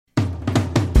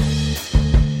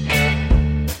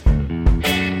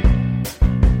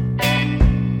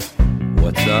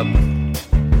up?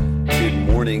 Good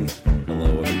morning.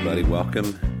 Hello, everybody.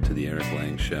 Welcome to the Erik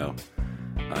Lang Show.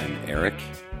 I'm Erik.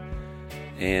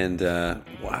 And,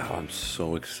 wow, I'm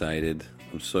so excited.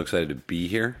 I'm so excited to be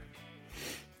here.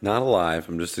 Not alive.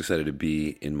 I'm just excited to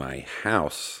be in my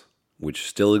house, which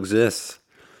still exists.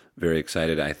 Very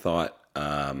excited. I thought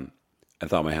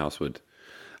my house would...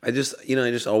 I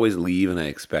just always leave and I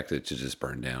expect it to just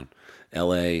burn down.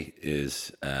 LA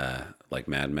is like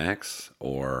Mad Max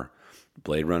or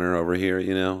Blade Runner over here,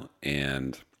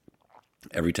 and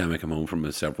every time I come home from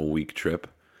a several-week trip,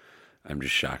 I'm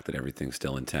just shocked that everything's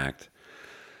still intact.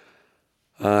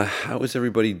 How is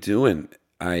everybody doing?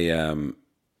 I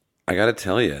got to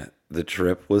tell you, the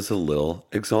trip was a little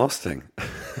exhausting.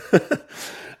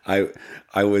 I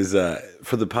was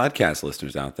for the podcast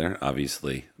listeners out there,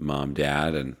 obviously, Mom,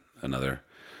 Dad, and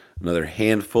another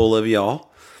handful of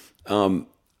y'all.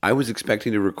 I was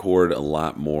expecting to record a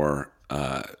lot more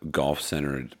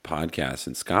golf-centered podcasts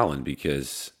in Scotland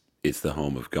because it's the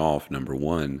home of golf, number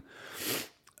one,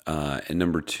 and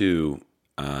number two.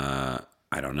 I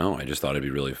don't know. I just thought it'd be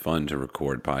really fun to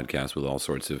record podcasts with all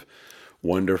sorts of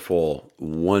wonderful,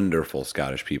 wonderful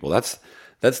Scottish people.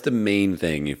 That's the main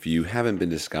thing. If you haven't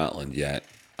been to Scotland yet,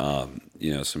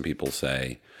 some people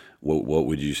say, "What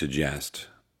would you suggest?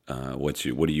 What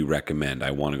do you recommend?"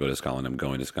 I want to go to Scotland. I'm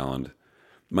going to Scotland.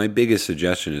 My biggest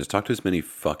suggestion is talk to as many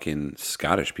fucking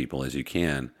Scottish people as you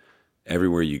can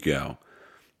everywhere you go.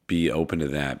 Be open to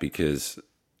that because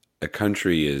a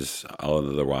country is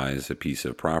otherwise a piece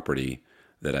of property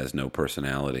that has no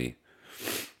personality.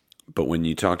 But when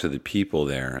you talk to the people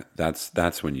there,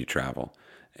 that's when you travel.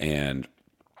 And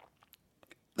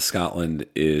Scotland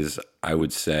is, I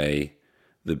would say,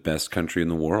 the best country in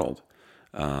the world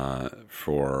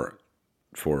for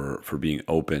being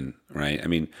open, right? I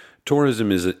mean,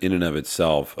 tourism is in and of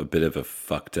itself a bit of a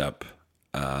fucked up,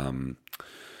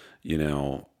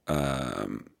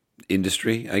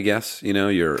 industry, I guess.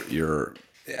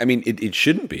 It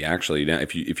shouldn't be actually. Now,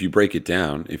 if you break it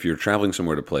down, if you're traveling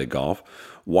somewhere to play golf,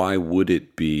 why would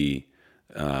it be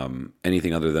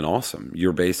anything other than awesome?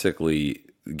 You're basically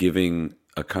giving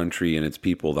a country and its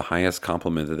people the highest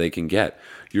compliment that they can get.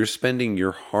 You're spending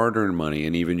your hard-earned money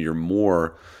and even your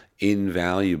more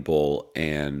invaluable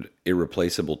and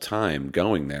irreplaceable time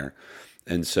going there.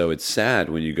 And so it's sad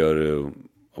when you go to,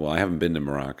 well, I haven't been to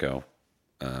Morocco,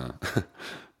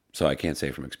 so I can't say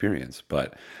from experience,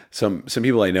 but some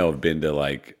people I know have been to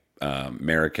like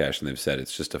Marrakesh and they've said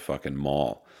it's just a fucking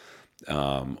mall.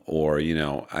 I don't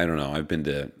know. I've been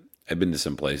to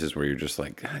some places where you're just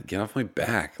like, God, get off my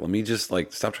back. Let me just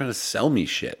like stop trying to sell me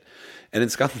shit. And in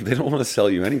Scotland, they don't want to sell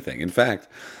you anything. In fact,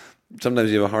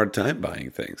 sometimes you have a hard time buying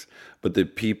things. But the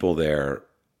people there,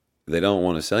 they don't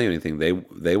want to sell you anything.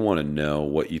 They want to know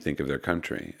what you think of their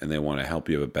country, and they want to help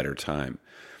you have a better time.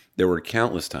 There were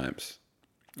countless times.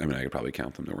 I mean, I could probably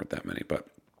count them. There weren't that many, but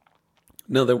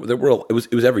no, there were. It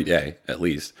was every day at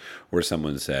least where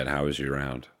someone said, "How was your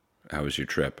round? How was your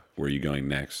trip? Where are you going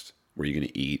next? Where are you going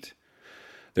to eat?"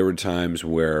 There were times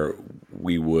where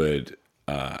we would,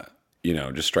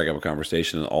 just strike up a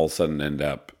conversation and all of a sudden end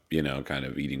up, kind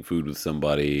of eating food with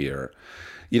somebody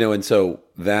and so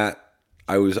that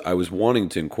I was wanting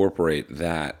to incorporate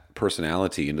that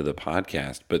personality into the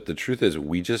podcast, but the truth is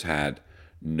we just had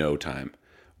no time.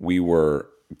 We were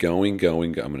going. I'm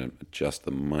going to adjust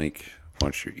the mic.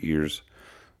 Watch your ears.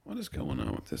 What is going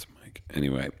on with this mic?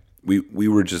 Anyway, we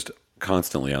were just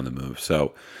constantly on the move.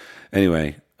 So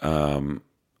anyway, I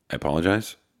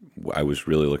apologize. I was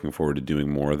really looking forward to doing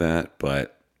more of that,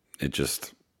 but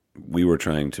we were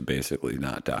trying to basically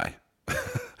not die.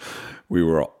 We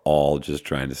were all just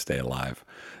trying to stay alive.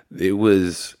 It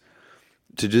was,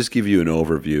 to just give you an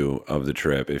overview of the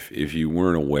trip, if you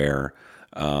weren't aware,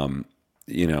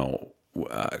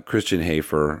 Christian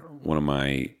Hafer, one of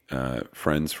my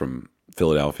friends from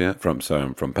Philadelphia, from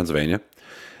Pennsylvania,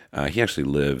 he actually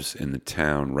lives in the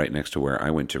town right next to where I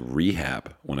went to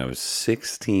rehab when I was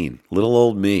 16. Little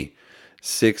old me,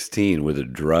 16, with a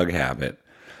drug habit,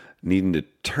 needing to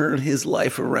turn his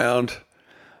life around,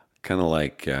 kind of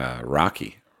like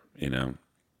Rocky,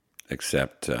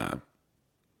 except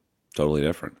totally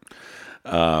different.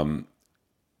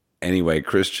 Anyway,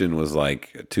 Christian was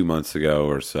like 2 months ago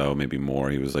or so, maybe more.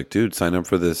 He was like, dude, sign up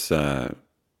for this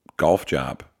golf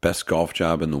job, best golf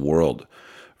job in the world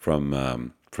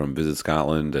from Visit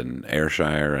Scotland and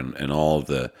Ayrshire and all of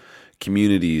the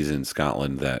communities in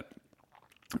Scotland that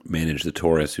manage the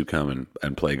tourists who come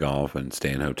and play golf and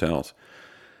stay in hotels.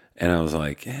 And I was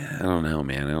like, I don't know,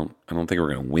 man. I don't think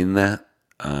we're going to win that.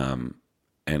 And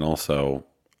also,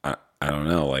 I don't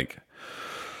know, like,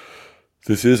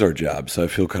 this is our job, so I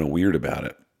feel kind of weird about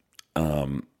it.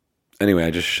 Anyway,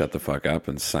 I just shut the fuck up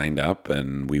and signed up,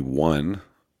 and we won.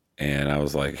 And I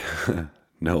was like,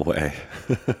 no way.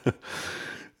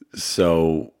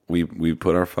 So we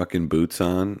put our fucking boots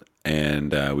on,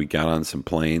 and we got on some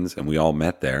planes, and we all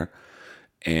met there,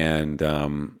 and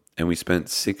we spent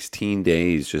 16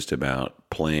 days just about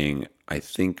playing, I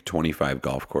think, 25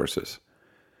 golf courses,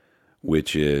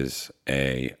 which is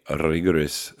a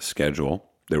rigorous schedule.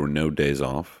 There were no days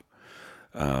off,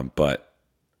 but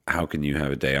how can you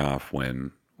have a day off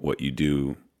when what you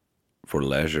do for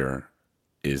leisure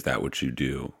is that what you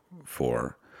do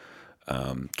for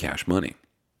cash money?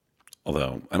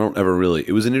 Although I don't ever really,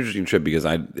 it was an interesting trip because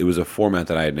it was a format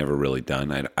that I had never really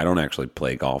done. I don't actually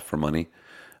play golf for money.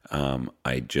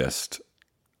 I just,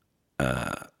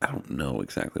 I don't know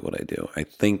exactly what I do. I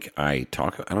think I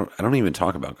don't even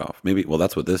talk about golf. Maybe, well,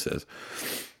 that's what this is.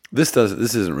 This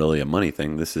isn't really a money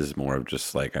thing. This is more of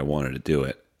just like, I wanted to do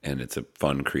it. And it's a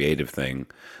fun, creative thing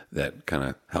that kind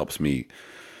of helps me,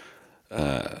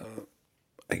 I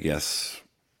guess,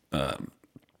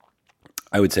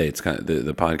 I would say it's kind of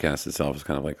the podcast itself is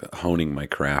kind of like honing my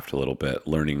craft a little bit,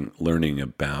 learning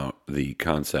about the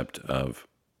concept of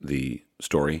the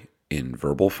story in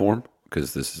verbal form,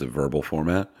 because this is a verbal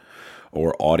format,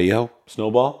 or audio.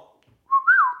 Snowball,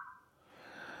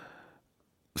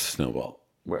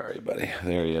 where are you, buddy?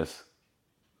 There he is.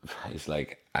 He's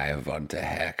like, I want a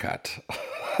haircut.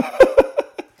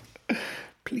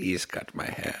 Please cut my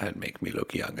hair and make me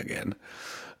look young again.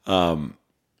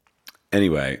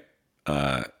 Anyway,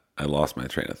 I lost my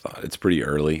train of thought. It's pretty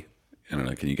early. I don't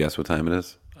know. Can you guess what time it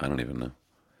is? I don't even know.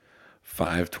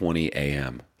 5:20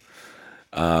 a.m.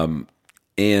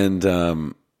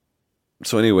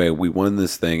 So anyway, we won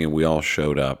this thing and we all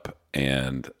showed up.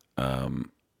 And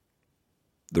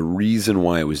the reason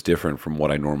why it was different from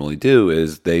what I normally do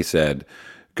is they said,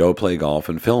 go play golf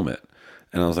and film it.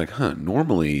 And I was like,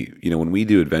 normally, when we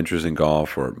do adventures in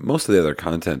golf or most of the other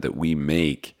content that we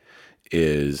make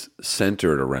is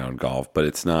centered around golf, but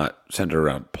it's not centered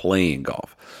around playing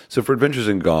golf. So for adventures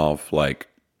in golf, like,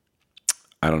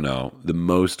 I don't know, the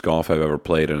most golf I've ever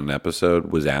played in an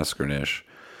episode was Askernish,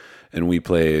 and we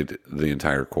played the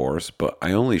entire course, but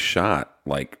I only shot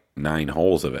like 9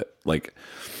 holes of it. Like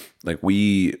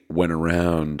we went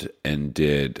around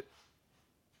and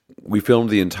we filmed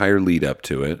the entire lead up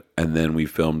to it, and then we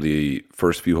filmed the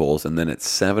first few holes, and then at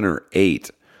 7 or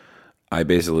 8, I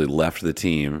basically left the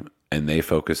team, and they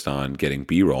focused on getting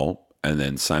B-roll, and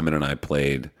then Simon and I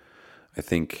played, I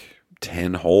think,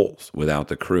 10 holes without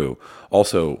the crew.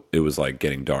 Also, it was like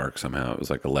getting dark somehow. It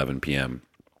was like 11 p.m.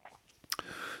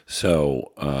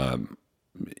 So, and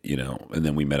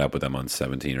then we met up with them on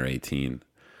 17 or 18.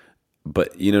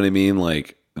 But you know what I mean?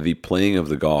 Like, the playing of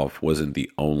the golf wasn't the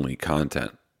only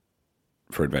content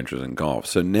for adventures in golf.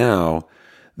 So now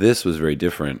this was very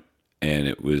different, and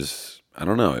it was, I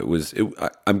don't know,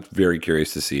 I'm very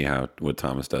curious to see what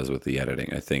Thomas does with the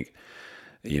editing. I think,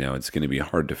 it's going to be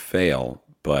hard to fail,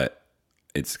 but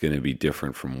it's going to be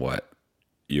different from what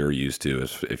you're used to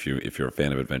if you're a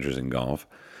fan of adventures in golf.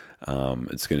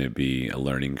 It's going to be a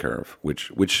learning curve,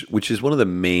 which is one of the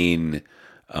main,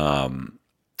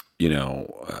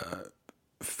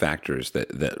 factors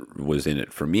that was in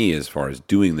it for me as far as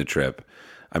doing the trip.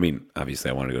 I mean, obviously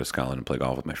I wanted to go to Scotland and play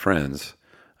golf with my friends,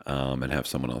 and have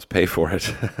someone else pay for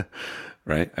it.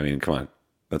 Right? I mean, come on.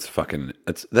 That's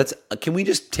can we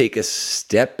just take a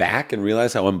step back and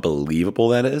realize how unbelievable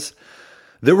that is?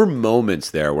 There were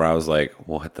moments there where I was like,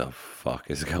 what the fuck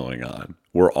is going on?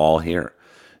 We're all here.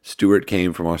 Stuart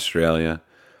came from Australia.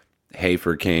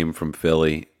 Hafer came from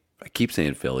Philly. I keep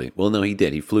saying Philly. Well, no, he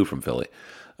did. He flew from Philly.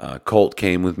 Colt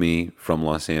came with me from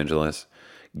Los Angeles.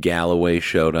 Galloway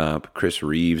showed up. Chris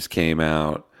Reeves came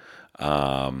out.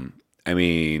 I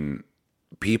mean,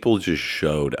 people just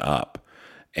showed up.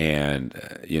 And,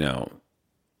 it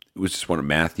was just one.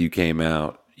 Matthew came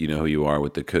out. You know who you are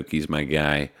with the cookies, my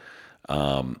guy.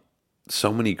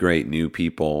 So many great new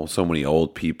people, so many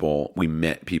old people. We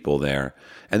met people there.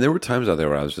 And there were times out there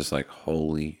where I was just like,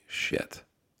 holy shit.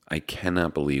 I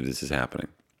cannot believe this is happening.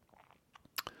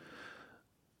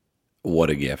 What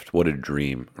a gift. What a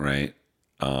dream, right?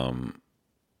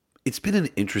 It's been an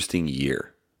interesting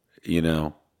year,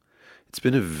 It's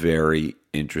been a very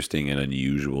interesting and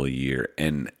unusual year.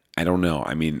 And I don't know.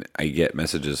 I mean, I get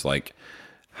messages like,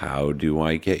 how do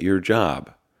I get your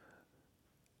job?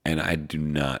 And I do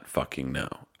not fucking know.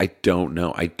 I don't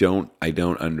know. I don't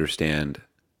understand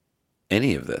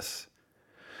any of this.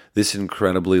 This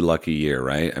incredibly lucky year,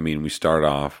 right? I mean, we start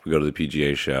off, we go to the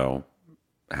PGA show,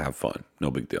 have fun,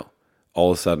 no big deal.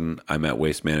 All of a sudden, I'm at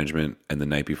Waste Management, and the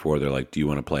night before, they're like, do you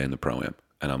want to play in the Pro-Am?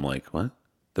 And I'm like, what?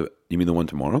 You mean the one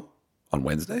tomorrow? on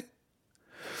Wednesday?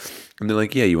 And they're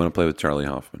like, yeah, you want to play with Charlie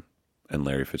Hoffman and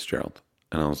Larry Fitzgerald.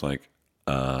 And I was like,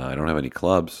 I don't have any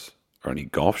clubs or any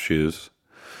golf shoes.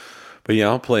 But yeah,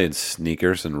 I'll play in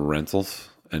sneakers and rentals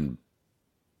and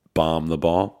bomb the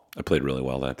ball. I played really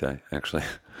well that day, actually.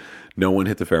 No one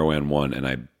hit the fairway on one, and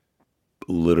I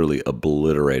literally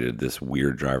obliterated this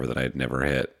weird driver that I had never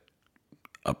hit.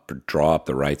 Draw up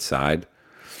the right side.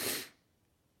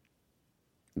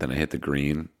 Then I hit the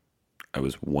green. I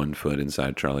was 1 foot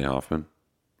inside Charlie Hoffman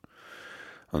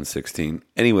on 16.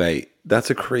 Anyway, that's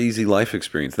a crazy life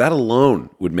experience. That alone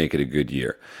would make it a good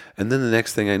year. And then the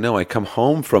next thing I know, I come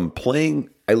home from playing.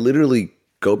 I literally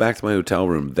go back to my hotel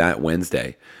room that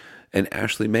Wednesday, and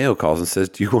Ashley Mayo calls and says,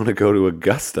 do you want to go to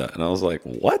Augusta? And I was like,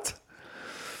 what?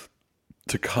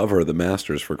 To cover the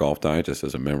Masters for Golf Digest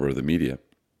as a member of the media.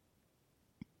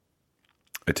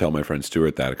 I tell my friend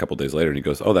Stuart that a couple days later, and he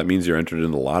goes, oh, that means you're entered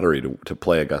in the lottery to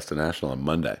play Augusta National on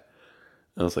Monday.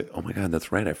 And I was like, oh my God,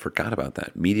 that's right. I forgot about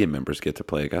that. Media members get to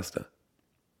play Augusta.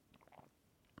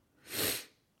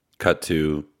 Cut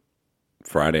to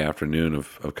Friday afternoon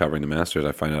of covering the Masters.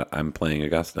 I find out I'm playing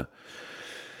Augusta.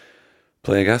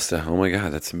 Play Augusta. Oh my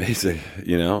God, that's amazing.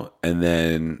 And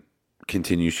then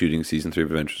continue shooting season 3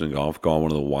 of Adventures in Golf. Go on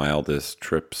one of the wildest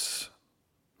groups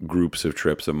of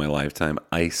trips of my lifetime.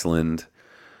 Iceland.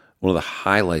 One of the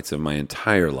highlights of my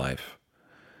entire life.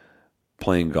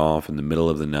 Playing golf in the middle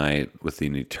of the night with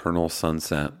an eternal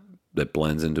sunset that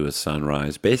blends into a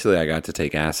sunrise. Basically, I got to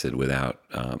take acid without,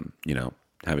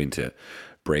 having to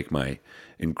break my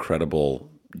incredible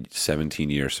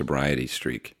 17-year sobriety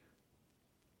streak.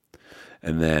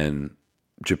 And then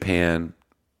Japan,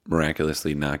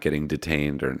 miraculously not getting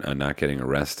detained or not getting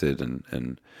arrested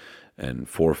and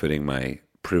forfeiting my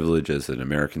privilege as an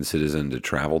American citizen to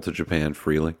travel to Japan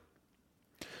freely.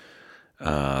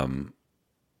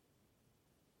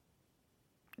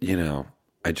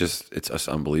 It's just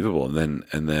unbelievable. And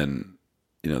then,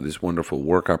 these wonderful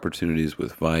work opportunities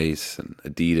with Vice and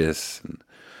Adidas and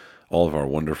all of our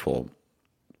wonderful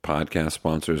podcast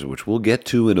sponsors, which we'll get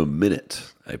to in a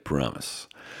minute, I promise.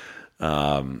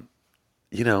 And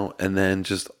then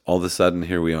just all of a sudden,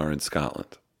 here we are in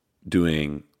Scotland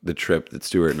doing the trip that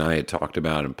Stuart and I had talked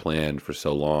about and planned for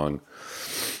so long.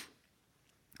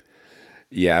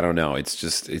 Yeah, I don't know.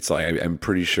 It's like I'm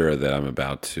pretty sure that I'm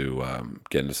about to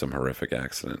get into some horrific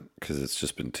accident because it's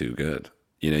just been too good.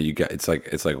 It's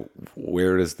like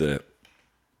where does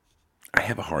I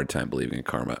have a hard time believing in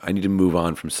karma. I need to move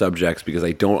on from subjects because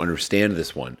I don't understand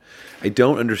this one. I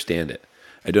don't understand it.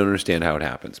 I don't understand how it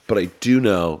happens. But I do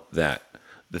know that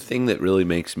the thing that really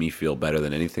makes me feel better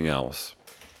than anything else,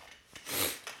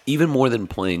 even more than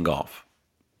playing golf,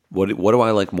 what do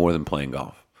I like more than playing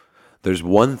golf? There's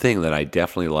one thing that I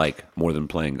definitely like more than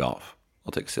playing golf.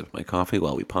 I'll take a sip of my coffee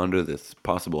while we ponder this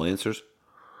possible answers.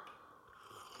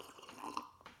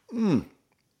 That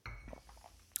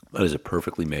is a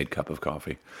perfectly made cup of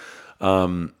coffee.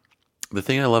 The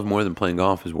thing I love more than playing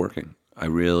golf is working. I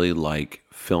really like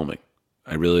filming.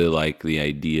 I really like the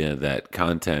idea that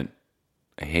content,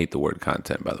 I hate the word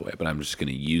content, by the way, but I'm just going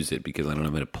to use it because I don't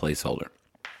have a placeholder.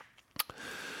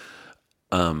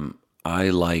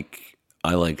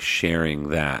 I like sharing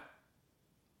that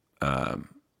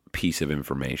piece of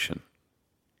information.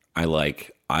 I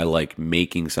like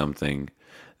making something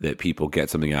that people get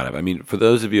something out of. I mean, for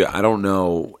those of you, I don't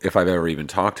know if I've ever even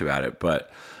talked about it,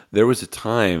 but there was a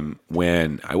time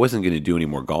when I wasn't going to do any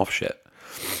more golf shit.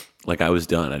 Like I was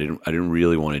done. I didn't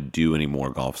really want to do any more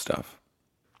golf stuff.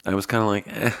 I was kind of like,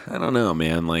 I don't know,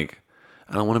 man. Like,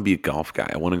 I don't want to be a golf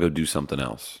guy. I want to go do something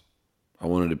else. I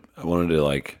wanted to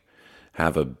like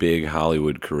have a big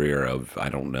Hollywood career of, I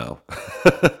don't know.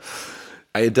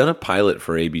 I had done a pilot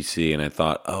for ABC and I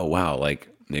thought, oh wow, like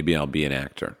maybe I'll be an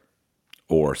actor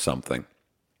or something.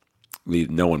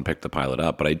 No one picked the pilot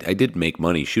up, but I did make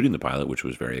money shooting the pilot, which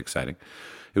was very exciting.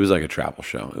 It was like a travel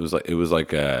show. It was like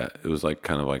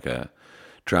kind of like a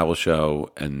travel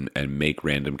show and make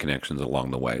random connections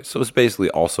along the way. So it's basically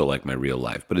also like my real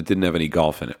life, but it didn't have any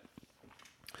golf in it.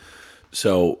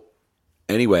 So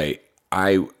anyway,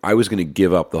 I was going to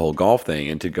give up the whole golf thing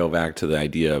and to go back to the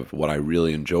idea of what I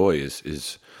really enjoy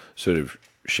is sort of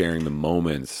sharing the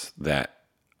moments that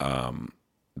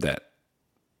that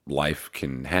life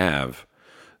can have,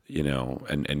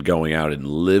 and going out and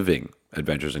living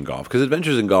Adventures in Golf. Because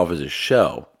Adventures in Golf is a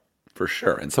show, for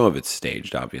sure. And some of it's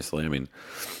staged, obviously. I mean,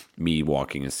 me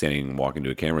walking to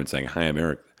a camera and saying, hi, I'm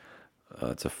Erik.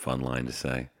 That's a fun line to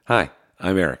say. Hi,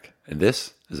 I'm Erik, and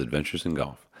this is Adventures in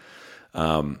Golf.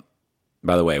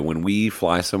 By the way, when we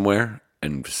fly somewhere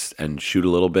and shoot a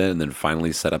little bit and then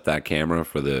finally set up that camera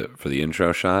for the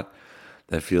intro shot,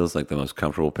 That feels like the most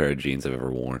comfortable pair of jeans I've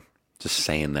ever worn. Just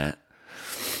saying that.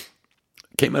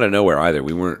 Came out of nowhere either.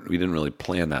 We didn't really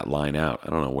plan that line out. I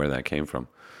don't know where that came from.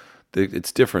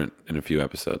 It's different in a few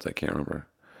episodes. I can't remember.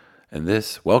 And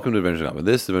this, welcome to Adventures in Golf. And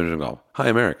this is Adventures in Golf. Hi,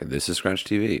 America. This is Scratch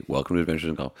TV. Welcome to Adventures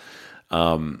in Golf.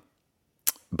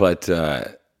 But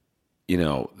you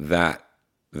know, that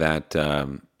I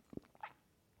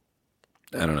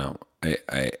don't know.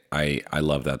 I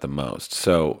love that the most.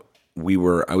 So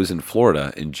I was in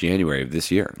Florida in January of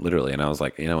this year, literally, and I was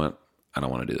like, you know what? I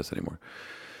don't want to do this anymore.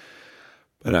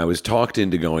 But I was talked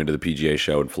into going to the PGA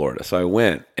show in Florida. So I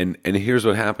went, and here's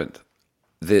what happened.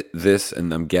 This,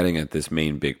 and I'm getting at this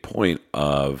main big point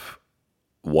of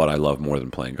what I love more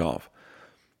than playing golf.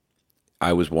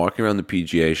 I was walking around the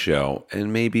PGA show,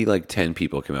 and maybe like 10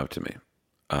 people came up to me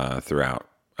throughout.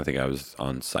 I think I was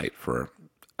on site for,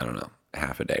 I don't know,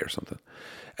 half a day or something.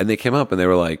 And they came up, and they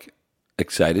were like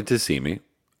excited to see me.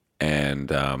 And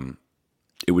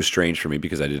it was strange for me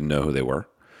because I didn't know who they were.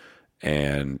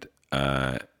 And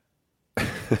but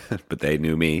they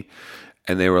knew me.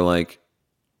 And they were like,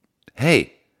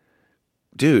 hey,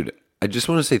 dude, I just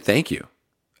want to say thank you.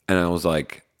 And I was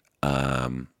like,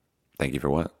 thank you for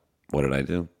what? What did I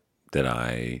do?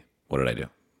 What did I do?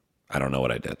 I don't know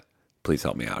what I did. Please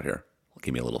help me out here.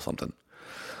 Give me a little something.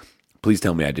 Please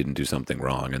tell me I didn't do something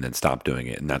wrong and then stop doing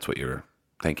it. And that's what you're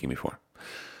thanking me for.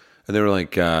 And they were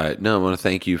like, no, I want to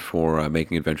thank you for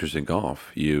making Adventures in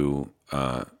Golf. You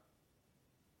got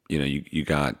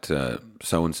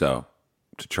so-and-so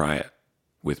to try it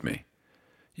with me.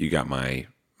 You got my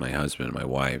husband, my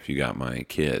wife. You got my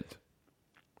kid.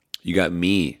 You got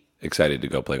me excited to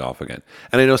go play golf again.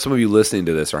 And I know some of you listening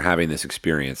to this are having this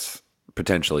experience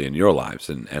potentially in your lives.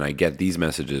 And I get these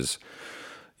messages.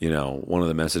 You know, one of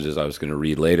the messages I was going to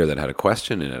read later that had a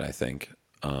question in it, I think,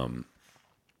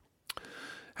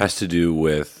 has to do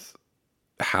with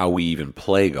how we even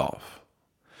play golf,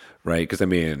 right? Because, I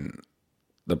mean,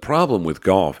 the problem with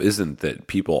golf isn't that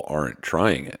people aren't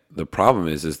trying it. The problem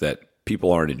is that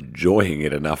people aren't enjoying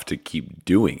it enough to keep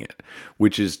doing it,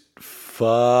 which is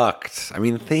fucked. I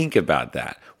mean, think about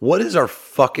that. What is our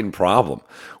fucking problem?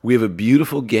 We have a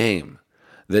beautiful game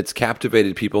that's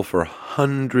captivated people for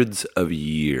hundreds of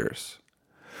years,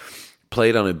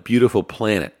 played on a beautiful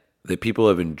planet that people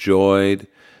have enjoyed,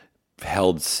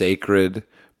 held sacred,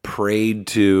 prayed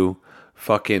to,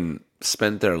 fucking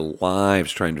spent their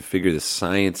lives trying to figure the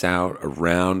science out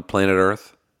around planet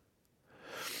Earth.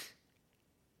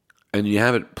 And you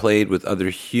have it played with other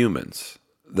humans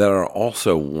that are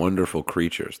also wonderful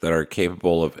creatures, that are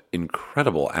capable of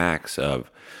incredible acts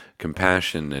of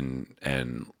compassion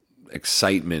and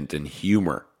excitement and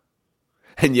humor.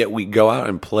 And yet we go out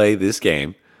and play this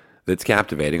game that's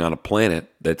captivating on a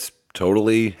planet that's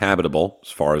totally habitable,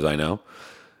 as far as I know,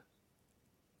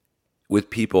 with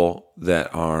people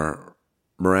that are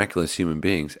miraculous human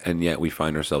beings, and yet we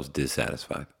find ourselves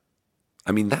dissatisfied.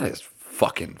 I mean, that is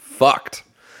fucking fucked.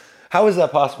 How is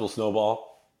that possible,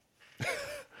 Snowball?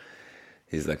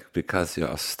 He's like, because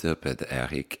you're stupid,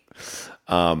 Erik.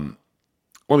 Well,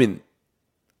 I mean,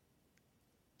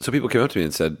 so people came up to me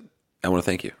and said, I want to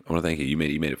thank you. I want to thank you. You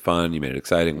made it fun. You made it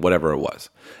exciting, whatever it was.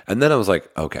 And then I was like,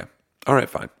 okay, all right,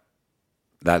 fine.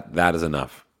 That is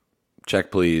enough.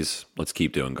 Check, please. Let's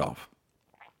keep doing golf.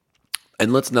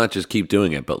 And let's not just keep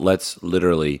doing it, but let's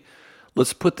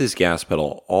put this gas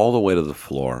pedal all the way to the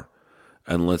floor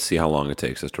and let's see how long it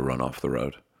takes us to run off the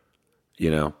road.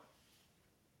 You know?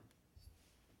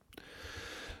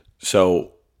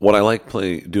 So what I like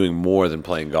doing more than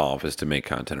playing golf is to make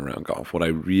content around golf. What I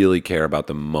really care about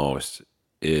the most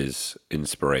is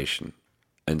inspiration.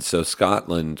 And so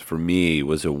Scotland, for me,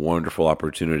 was a wonderful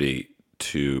opportunity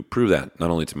to prove that,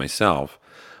 not only to myself,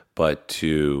 but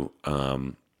to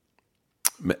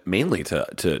mainly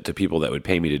to people that would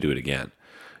pay me to do it again.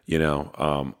 You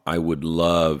know, I would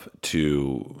love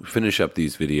to finish up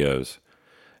these videos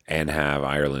and have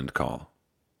Ireland call,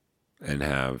 and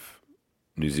have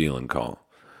New Zealand call,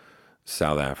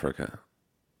 South Africa,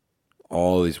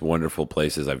 all these wonderful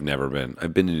places I've never been.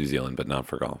 I've been to New Zealand, but not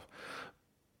for golf.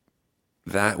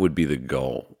 That would be the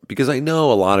goal. Because I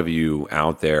know a lot of you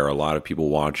out there, a lot of people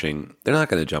watching, they're not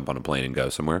going to jump on a plane and go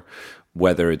somewhere.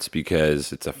 Whether it's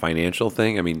because it's a financial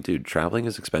thing. I mean, dude, traveling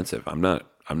is expensive. I'm not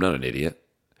an idiot.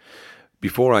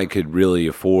 Before I could really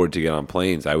afford to get on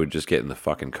planes, I would just get in the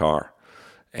fucking car.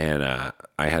 And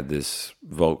I had this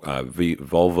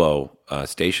Volvo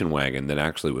station wagon that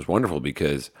actually was wonderful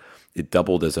because it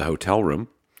doubled as a hotel room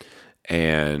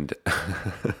and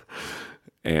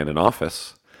and an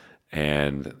office.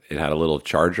 And it had a little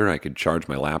charger. I could charge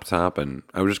my laptop, and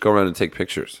I would just go around and take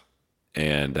pictures.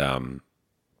 And,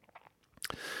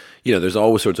 there's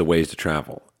always sorts of ways to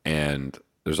travel, and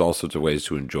there's all sorts of ways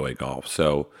to enjoy golf.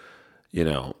 So, you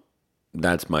know,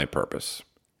 that's my purpose.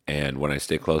 And when I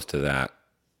stay close to that,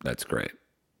 that's great.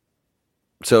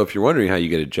 So if you're wondering how you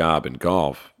get a job in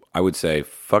golf, I would say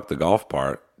fuck the golf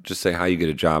part. Just say how you get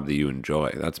a job that you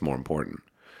enjoy. That's more important.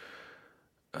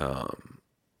 And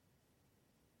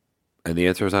the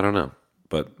answer is I don't know.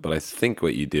 But I think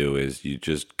what you do is you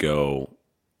just go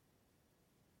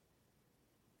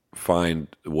find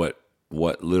what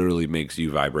literally makes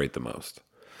you vibrate the most.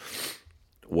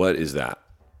 What is that?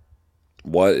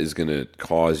 What is going to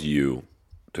cause you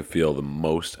to feel the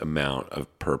most amount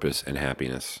of purpose and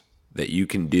happiness that you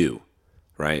can do,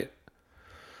 right?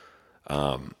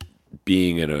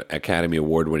 Being an Academy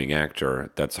Award winning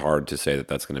actor, that's hard to say that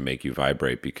that's going to make you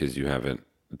vibrate because you haven't,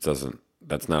 it doesn't,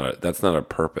 that's not a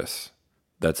purpose.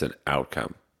 That's an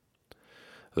outcome.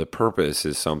 The purpose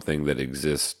is something that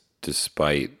exists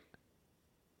despite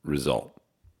result.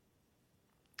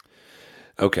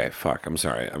 Okay, fuck, I'm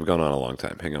sorry. I've gone on a long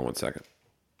time. Hang on one second.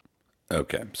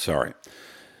 Okay, sorry.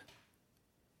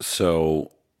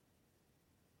 So,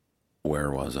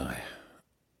 where was I?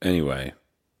 Anyway,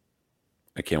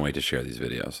 I can't wait to share these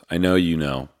videos. I know you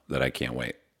know that I can't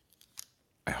wait.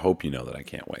 I hope you know that I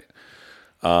can't wait.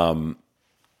 I'm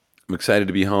excited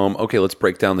to be home. Okay, let's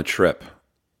break down the trip.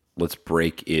 Let's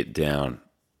break it down.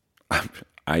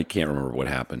 I can't remember what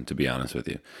happened, to be honest with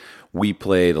you. We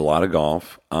played a lot of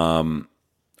golf.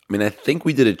 I think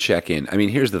we did a check-in.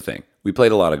 Here's the thing. We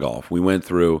played a lot of golf. We went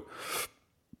through...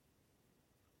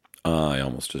 I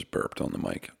almost just burped on the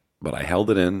mic. But I held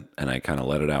it in, and I kind of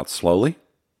let it out slowly,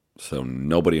 so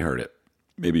nobody heard it.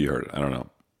 Maybe you heard it. I don't know.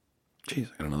 Jeez,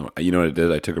 I don't know. You know what I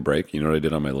did? I took a break. You know what I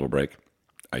did on my little break?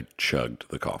 I chugged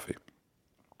the coffee.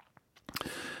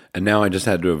 And now I just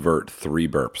had to avert 3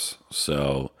 burps.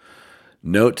 So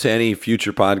note to any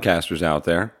future podcasters out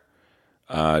there,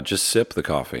 just sip the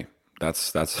coffee.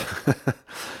 That's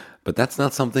but that's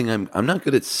not something I'm not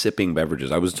good at sipping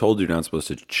beverages. I was told you're not supposed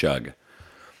to chug.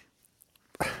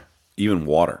 Even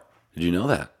water. Did you know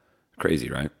that? Crazy,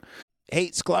 right? Hey,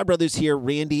 Sklar Brothers here,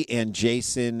 Randy and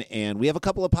Jason, and we have a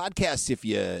couple of podcasts. If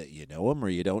you know them or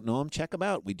you don't know them, check them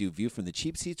out. We do View from the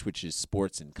Cheap Seats, which is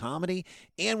sports and comedy,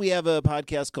 and we have a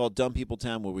podcast called Dumb People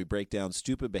Town where we break down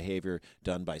stupid behavior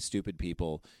done by stupid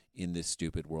people in this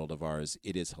stupid world of ours.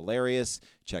 It is hilarious.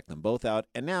 Check them both out,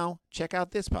 and now check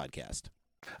out this podcast.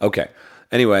 Okay.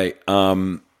 Anyway,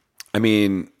 I'm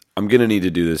going to need to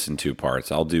do this in 2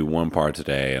 parts. I'll do 1 part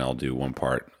today, and I'll do 1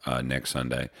 part next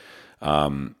Sunday.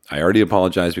 I already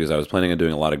apologize because I was planning on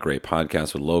doing a lot of great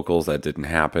podcasts with locals. That didn't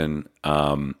happen.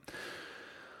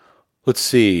 Let's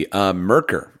see.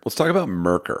 Mercer. Let's talk about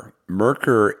Mercer.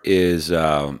 Mercer is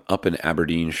up in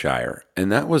Aberdeenshire,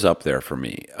 and that was up there for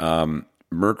me.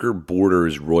 Mercer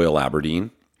borders Royal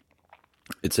Aberdeen.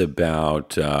 It's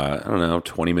about,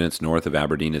 20 minutes north of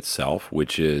Aberdeen itself,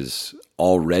 which is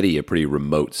already a pretty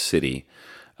remote city.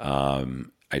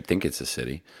 I think it's a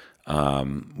city.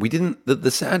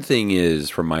 The sad thing is,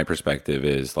 from my perspective,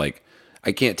 is like,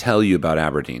 I can't tell you about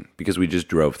Aberdeen because we just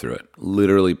drove through it.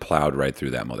 Literally plowed right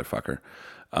through that motherfucker.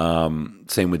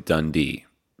 Same with Dundee.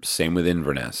 Same with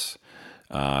Inverness.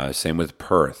 Same with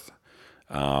Perth.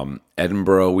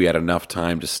 Edinburgh, we had enough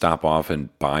time to stop off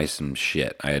and buy some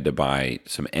shit. I had to buy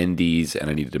some NDs and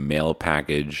I needed to mail a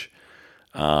package.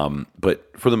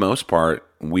 But for the most part,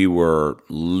 we were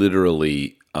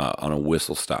literally on a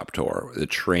whistle stop tour. The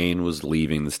train was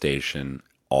leaving the station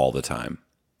all the time.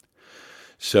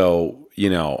 So,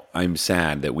 I'm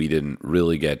sad that we didn't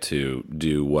really get to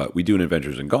do what we do in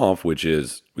Adventures in Golf, which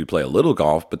is we play a little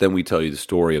golf, but then we tell you the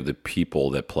story of the people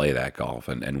that play that golf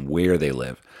and where they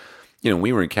live.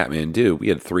 We were in Kathmandu, we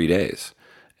had 3 days,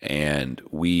 and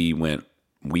we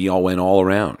all went all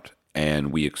around,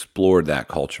 and we explored that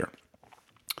culture.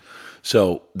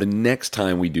 So the next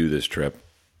time we do this trip,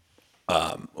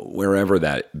 wherever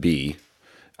that be,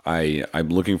 I'm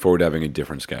looking forward to having a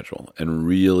different schedule and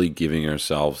really giving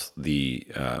ourselves the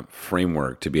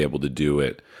framework to be able to do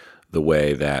it the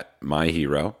way that my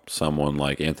hero, someone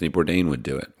like Anthony Bourdain, would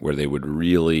do it, where they would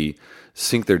really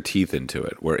sink their teeth into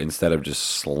it, where instead of just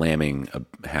slamming a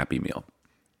Happy Meal.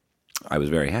 I was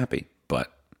very happy, but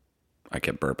I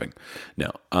kept burping.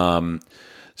 No.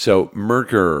 So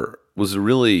Mercer was a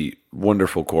really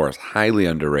wonderful course, highly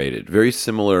underrated, very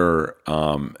similar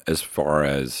as far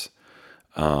as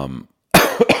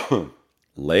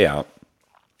layout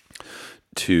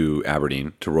to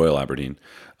Aberdeen, to Royal Aberdeen.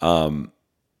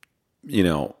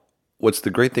 What's the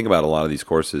great thing about a lot of these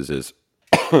courses is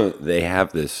they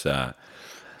have this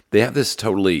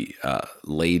totally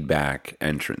laid back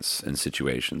entrance and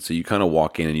situation. So you kind of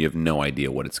walk in and you have no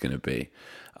idea what it's going to be.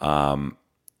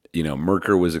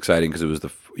 Merker was exciting because it was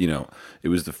it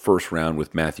was the first round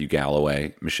with Matthew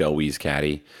Galloway, Michelle Wee's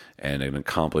caddy, and an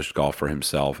accomplished golfer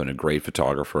himself, and a great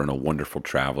photographer and a wonderful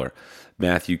traveler.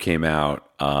 Matthew came out.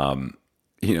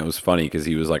 It was funny because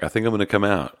he was like, "I think I'm going to come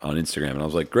out on Instagram," and I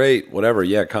was like, "Great, whatever,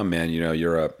 yeah, come, man.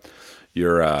 You're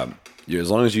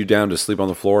as long as you're down to sleep on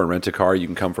the floor and rent a car, you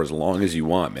can come for as long as you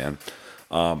want, man."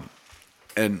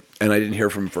 And I didn't hear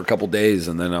from him for a couple days,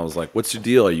 and then I was like, "What's your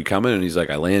deal? Are you coming?" And he's like,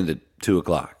 "I landed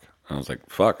 2:00." I was like,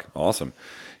 "Fuck, awesome."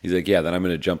 He's like, "Yeah, then I'm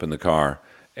going to jump in the car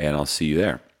and I'll see you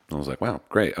there." I was like, "Wow,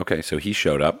 great. Okay." So he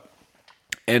showed up.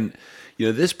 And,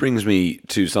 this brings me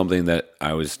to something that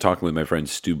I was talking with my friend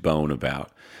Stu Bone about,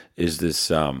 is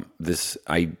this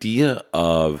idea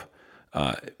of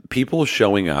people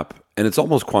showing up, and it's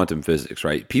almost quantum physics,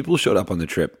 right? People showed up on the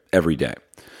trip every day,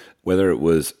 whether it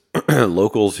was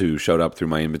locals who showed up through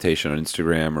my invitation on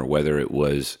Instagram, or whether it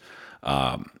was,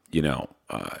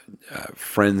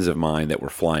 friends of mine that were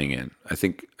flying in. I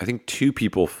think 2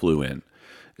 people flew in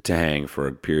to hang for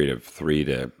a period of 3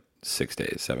 to 6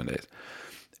 days, 7 days.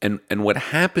 And what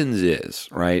happens is,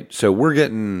 right, so we're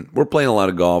playing a lot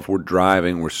of golf, we're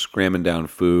driving, we're scramming down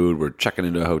food, we're checking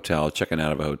into a hotel, checking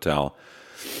out of a hotel.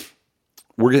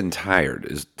 We're getting tired,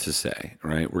 is to say,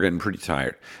 right? We're getting pretty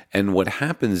tired. And what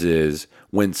happens is,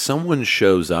 when someone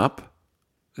shows up,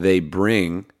 they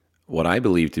bring what I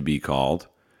believe to be called,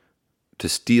 to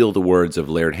steal the words of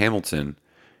Laird Hamilton,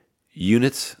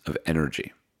 units of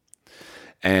energy.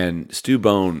 And Stu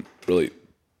Bone really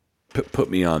put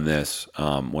me on this.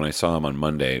 When I saw him on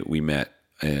Monday, we met,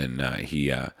 and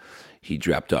he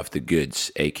dropped off the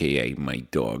goods, a.k.a. my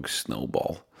dog,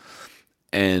 Snowball.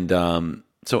 And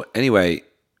so anyway,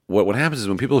 what happens is,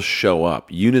 when people show up,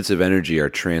 units of energy are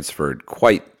transferred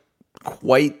quite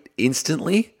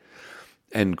instantly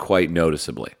and quite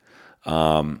noticeably.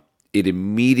 It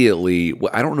immediately,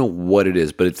 I don't know what it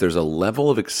is, but there's a level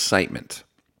of excitement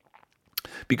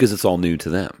because it's all new to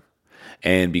them.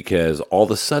 And because all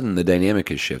of a sudden the dynamic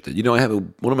has shifted. I have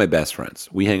one of my best friends.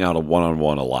 We hang out a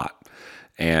one-on-one a lot.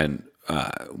 And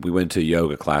we went to a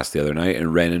yoga class the other night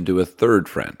and ran into a third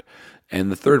friend.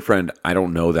 And the third friend, I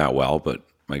don't know that well, but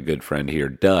my good friend here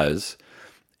does.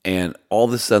 And all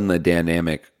of a sudden the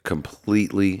dynamic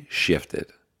completely shifted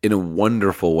in a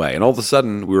wonderful way. And all of a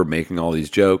sudden we were making all these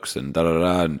jokes and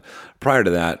da-da-da. And prior to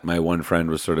that, my one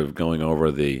friend was sort of going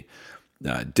over the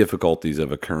difficulties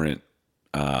of a current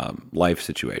life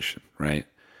situation, right?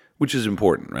 Which is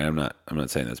important, right? I'm not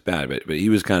saying that's bad, but he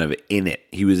was kind of in it.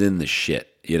 He was in the shit,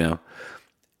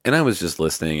 And I was just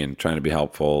listening and trying to be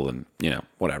helpful and,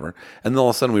 whatever. And then all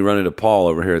of a sudden we run into Paul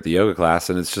over here at the yoga class,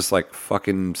 and it's just like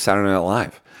fucking Saturday Night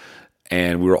Live.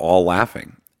 And we were all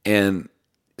laughing. And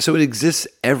so it exists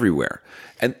everywhere.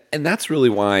 And that's really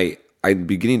why I'm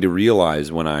beginning to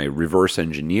realize, when I reverse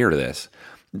engineer this,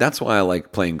 that's why I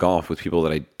like playing golf with people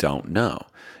that I don't know,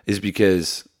 is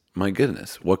because, my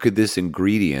goodness, what could this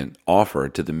ingredient offer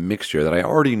to the mixture that I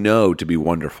already know to be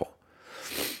wonderful?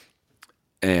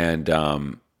 And,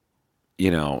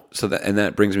 so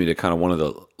that brings me to kind of one of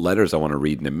the letters I want to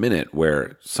read in a minute,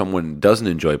 where someone doesn't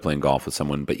enjoy playing golf with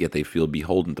someone, but yet they feel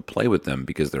beholden to play with them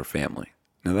because they're family.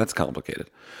 Now, that's complicated.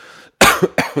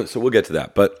 So we'll get to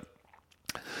that. But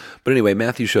anyway,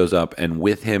 Matthew shows up, and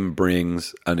with him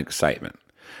brings an excitement,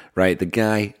 right? The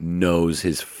guy knows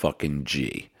his fucking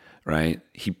G, right?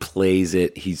 He plays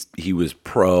it. He was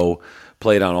pro,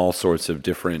 played on all sorts of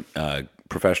different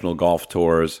professional golf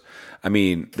tours. I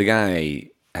mean, the guy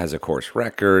has a course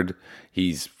record.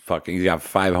 He's got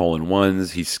 5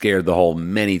 hole-in-ones. He scared the hole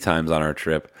many times on our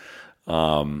trip,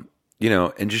 and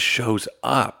just shows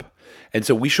up. And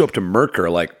so we show up to Merker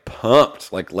like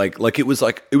pumped, like it was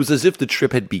as if the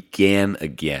trip had began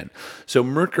again. So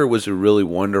Merker was a really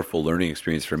wonderful learning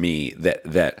experience for me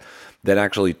that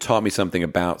actually taught me something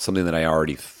about something that I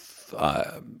already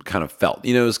kind of felt.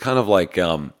 It was kind of like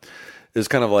when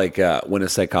a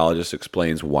psychologist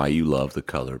explains why you love the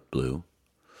color blue.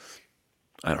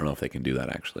 I don't know if they can do that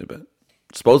actually, but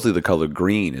supposedly the color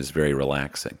green is very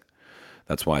relaxing.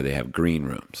 That's why they have green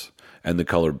rooms. And the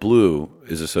color blue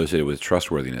is associated with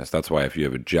trustworthiness. That's why if you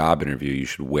have a job interview, you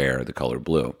should wear the color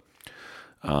blue.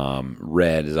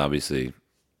 Red is obviously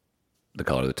the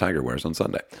color the tiger wears on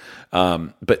Sunday.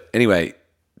 But anyway,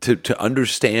 to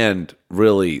understand,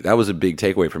 really, that was a big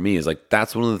takeaway for me, is like,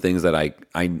 that's one of the things that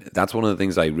that's one of the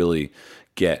things I really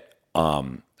get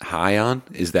high on,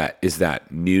 is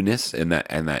that newness and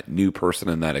that new person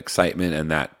and that excitement and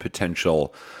that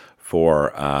potential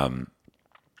for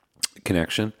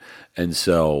connection. And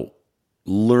so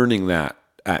learning that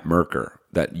at Merker,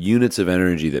 that units of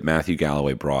energy that Matthew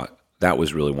Galloway brought That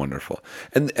was really wonderful.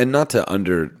 And not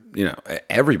to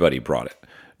everybody brought it,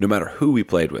 no matter who we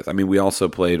played with. I mean, we also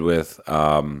played with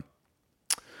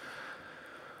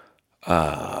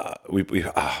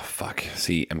fuck.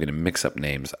 See, I'm gonna mix up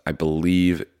names. I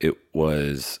believe it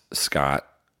was Scott,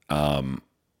 and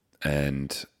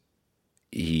I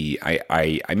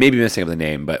may be messing up the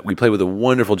name, but we played with a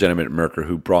wonderful gentleman at Merker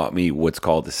who brought me what's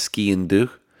called the ski and do,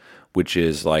 which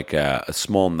is like a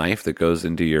small knife that goes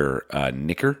into your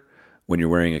knicker when you're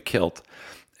wearing a kilt.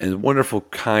 And a wonderful,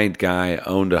 kind guy,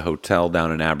 owned a hotel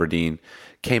down in Aberdeen,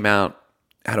 came out,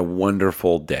 had a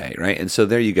wonderful day, right? And so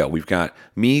there you go. We've got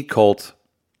me, Colt,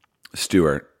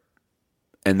 Stewart,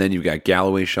 and then you've got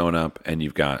Galloway showing up, and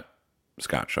you've got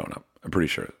Scott showing up. I'm pretty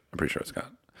sure it's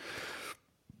Scott.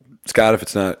 Scott,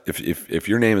 if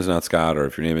your name is not Scott, or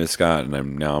if your name is Scott, and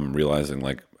I'm realizing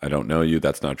like I don't know you,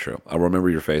 that's not true. I'll remember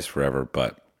your face forever,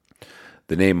 but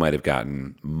the name might have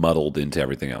gotten muddled into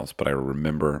everything else, but I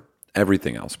remember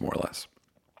everything else more or less.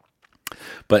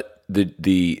 But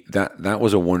that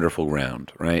was a wonderful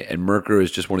round, right? And Merker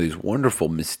is just one of these wonderful,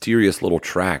 mysterious little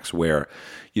tracks where,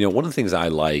 one of the things I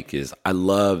like is I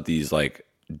love these like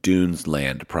dunes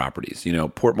land properties.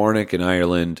 Portmarnock in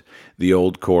Ireland, the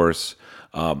old course.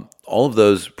 All of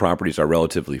those properties are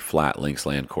relatively flat links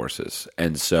land courses.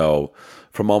 And so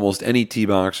from almost any tee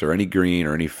box or any green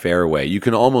or any fairway, you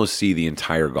can almost see the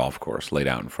entire golf course laid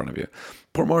out in front of you.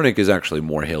 Portmarnock is actually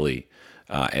more hilly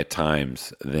at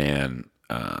times than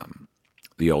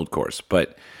the old course.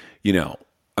 But,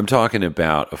 I'm talking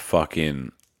about a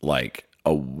fucking like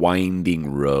a winding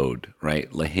road,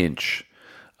 right? Lahinch,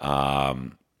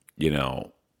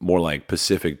 more like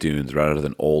Pacific Dunes rather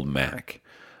than Old Mac.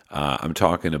 I'm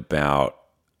talking about,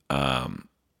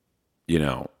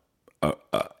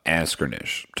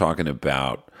 Askernish. Talking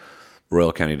about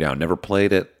Royal County Down. Never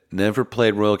played it. Never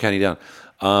played Royal County Down.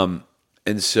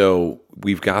 And so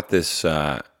we've got this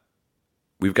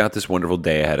wonderful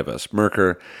day ahead of us.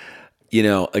 Merker,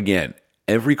 again,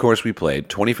 every course we played,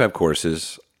 25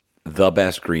 courses, the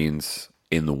best greens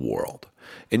in the world.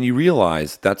 And you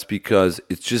realize that's because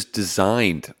it's just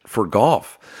designed for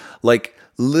golf. Like,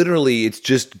 literally, it's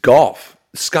just golf.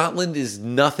 Scotland is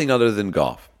nothing other than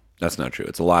golf. That's not true.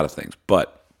 It's a lot of things.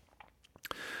 But,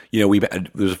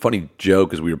 there's a funny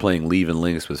joke as we were playing Leave and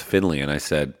Links with Finley, and I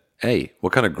said, hey,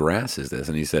 what kind of grass is this?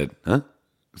 And he said, huh?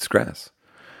 It's grass.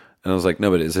 And I was like,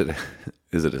 no, but is it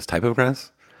this type of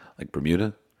grass? Like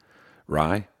Bermuda?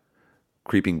 Rye?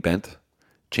 Creeping bent?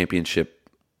 Championship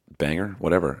banger?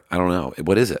 Whatever. I don't know.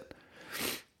 What is it?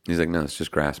 He's like, no, it's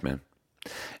just grass, man.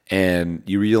 And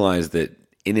you realize that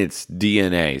in its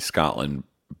DNA, Scotland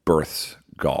births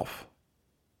golf.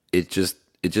 It just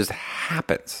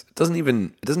happens. It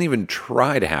doesn't even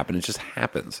try to happen. It just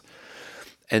happens.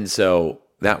 And so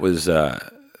that was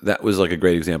like a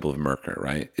great example of Merker,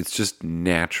 right? It's just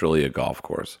naturally a golf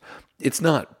course. It's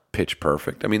not pitch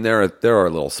perfect. I mean, there are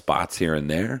little spots here and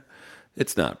there.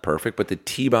 It's not perfect, but the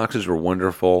tee boxes were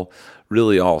wonderful,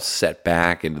 really all set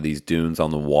back into these dunes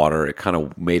on the water. It kind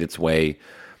of made its way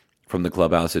from the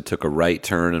clubhouse. It took a right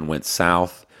turn and went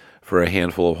south for a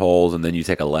handful of holes, and then you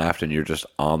take a left and you're just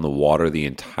on the water the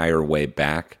entire way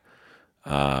back,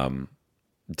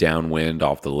 downwind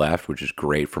off the left, which is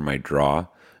great for my draw.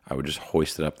 I would just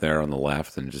hoist it up there on the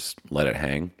left and just let it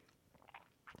hang.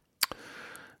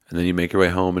 And then you make your way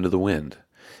home into the wind.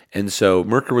 And so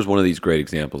Merker was one of these great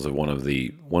examples of one of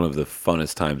the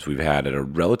funnest times we've had at a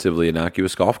relatively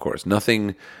innocuous golf course.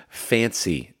 Nothing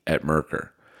fancy at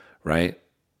Merker, right?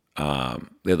 They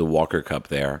had the Walker Cup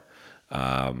there,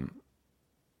 I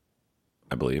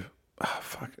believe. Oh,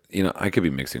 fuck. I could be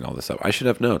mixing all this up. I should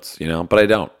have notes, but I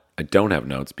don't. I don't have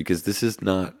notes because this is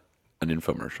not an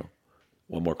infomercial.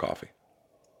 One more coffee.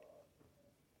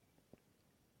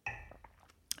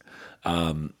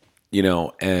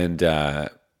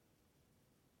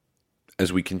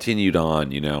 As we continued on,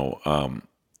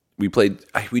 we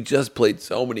just played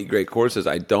so many great courses.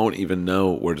 I don't even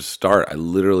know where to start. I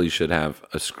literally should have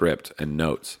a script and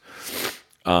notes.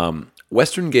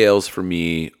 Western Gales for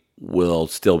me will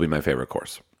still be my favorite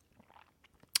course.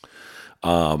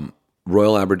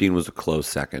 Royal Aberdeen was a close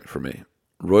second for me.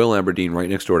 Royal Aberdeen, right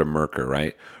next door to Merker,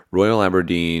 right? Royal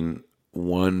Aberdeen,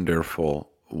 wonderful,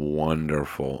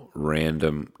 wonderful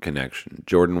random connection.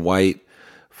 Jordan White,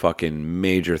 fucking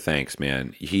major thanks,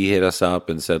 man. He hit us up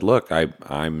and said, look,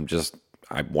 I'm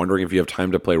wondering if you have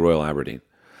time to play Royal Aberdeen.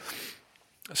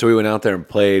 So we went out there and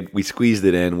played. We squeezed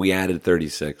it in. We added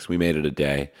 36. We made it a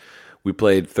day. We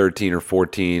played 13 or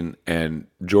 14, and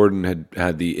Jordan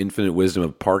had the infinite wisdom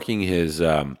of parking his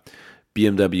BMW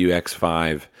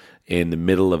X5 in the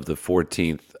middle of the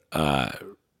 14th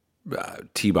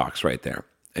tee box right there.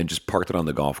 and just parked it on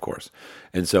the golf course.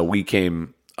 And so we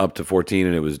came up to 14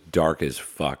 and it was dark as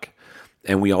fuck.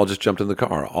 And we all just jumped in the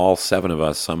car, all 7 of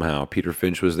us somehow. Peter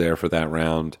Finch was there for that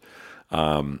round.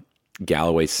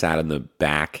 Galloway sat in the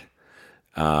back.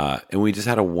 And we just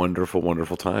had a wonderful,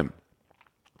 wonderful time.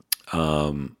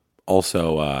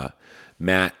 Also,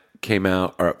 Matt came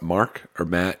out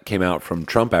from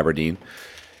Trump Aberdeen.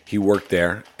 He worked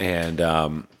there. And,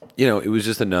 it was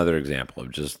just another example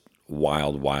of just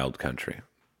wild, wild country.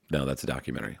 No, that's a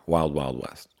documentary. Wild, Wild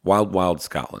West. Wild, Wild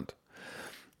Scotland.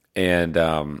 And,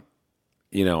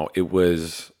 it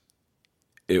was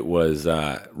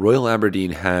Royal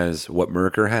Aberdeen has what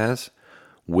Mercer has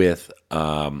with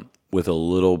a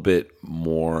little bit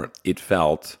more. It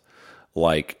felt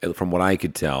like, from what I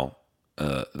could tell,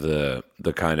 the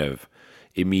kind of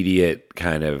immediate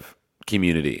kind of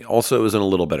community. Also, it was in a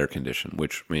little better condition,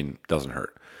 which doesn't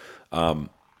hurt. I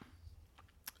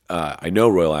know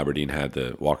Royal Aberdeen had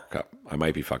the Walker Cup. I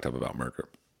might be fucked up about Mercer,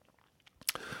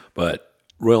 but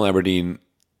Royal Aberdeen,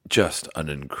 just an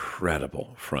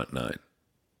incredible front 9.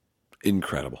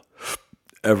 Incredible.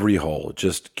 Every hole,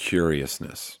 just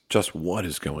curiousness. Just what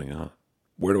is going on?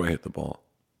 Where do I hit the ball?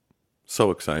 So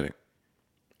exciting.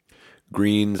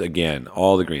 Greens, again,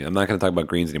 all the greens. I'm not going to talk about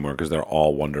greens anymore because they're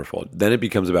all wonderful. Then it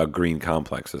becomes about green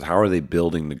complexes. How are they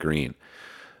building the green?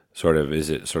 Is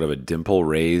it sort of a dimple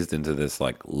raised into this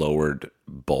like lowered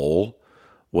bowl?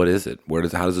 What is it?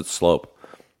 How does it slope?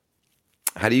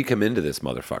 How do you come into this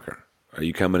motherfucker? Are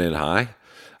you coming in high?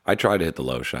 I try to hit the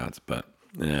low shots, but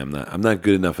I'm not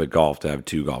good enough at golf to have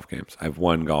 2 golf games. I have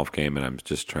 1 golf game, and I'm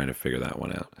just trying to figure that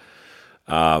one out.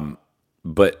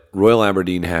 But Royal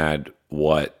Aberdeen had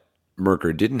what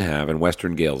Mercer didn't have, and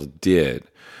Western Gales did.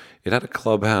 It had a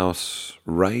clubhouse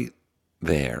right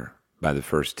there by the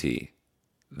first tee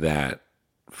that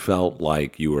felt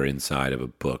like you were inside of a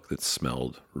book that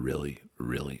smelled really,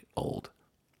 really old.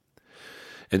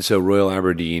 And so Royal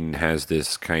Aberdeen has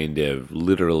this kind of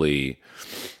literally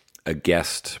a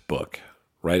guest book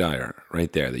right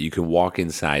there that you can walk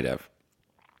inside of.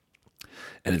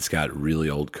 And it's got really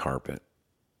old carpet.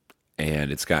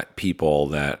 And it's got people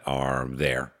that are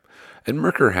there. And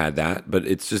Mercer had that, but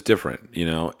it's just different,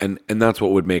 And that's what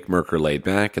would make Mercer laid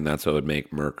back, and that's what would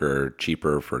make Mercer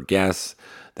cheaper for guests.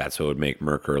 That's what would make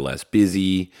Mercer less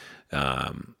busy,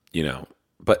 But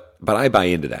I buy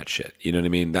into that shit. You know what I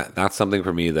mean? That's something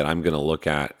for me that I'm going to look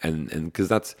at, and because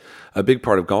that's a big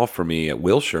part of golf for me at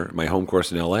Wilshire, my home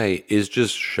course in LA, is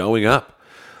just showing up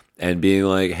and being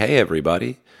like, "Hey,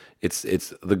 everybody!" It's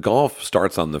the golf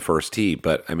starts on the first tee,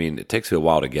 but it takes you a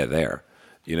while to get there.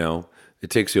 It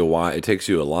takes you a while. It takes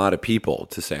you a lot of people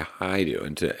to say hi to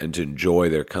and to enjoy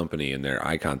their company and their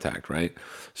eye contact, right?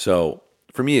 So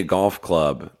for me, a golf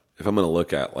club, if I'm going to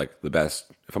look at like the best,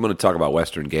 if I'm going to talk about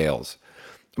Western Gales,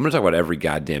 I'm going to talk about every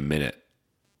goddamn minute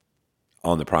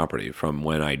on the property from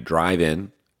when I drive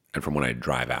in and from when I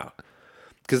drive out.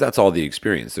 Because that's all the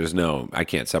experience. I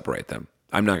can't separate them.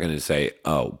 I'm not going to say,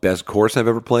 oh, best course I've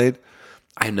ever played.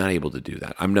 I'm not able to do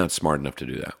that. I'm not smart enough to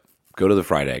do that. Go to the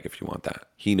Fried Egg if you want that.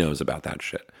 He knows about that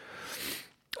shit.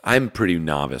 I'm pretty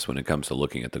novice when it comes to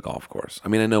looking at the golf course. I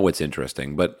know what's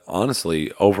interesting, but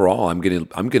honestly, overall, I'm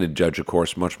gonna judge a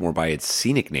course much more by its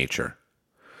scenic nature,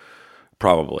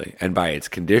 probably, and by its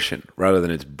condition rather than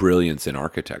its brilliance in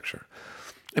architecture.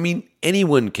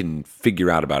 Anyone can figure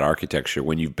out about architecture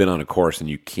when you've been on a course and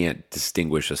you can't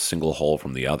distinguish a single hole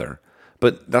from the other.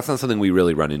 But that's not something we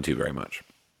really run into very much.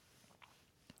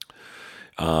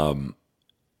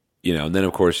 And then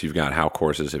of course you've got how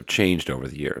courses have changed over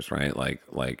the years, right?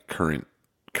 Like current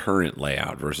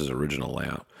layout versus original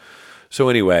layout. So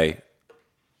anyway,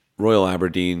 Royal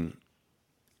Aberdeen,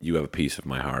 you have a piece of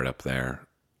my heart up there.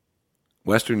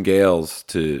 Western Gales,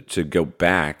 to go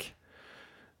back,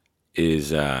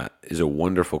 is a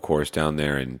wonderful course down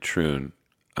there in Troon.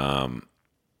 And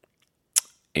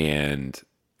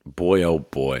boy, oh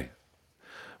boy,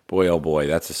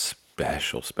 that's a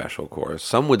special course.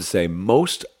 Some would say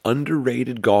most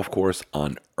underrated golf course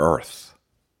on earth.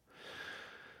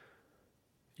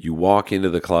 You walk into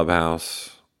the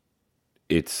clubhouse,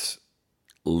 it's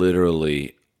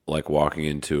literally like walking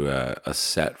into a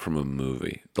set from a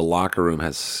movie. The locker room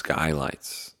has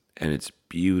skylights, and it's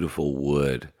beautiful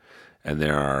wood, and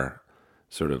there are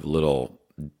sort of little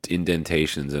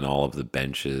indentations in all of the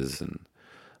benches, and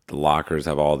the lockers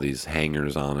have all these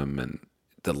hangers on them, and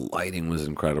the lighting was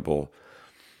incredible.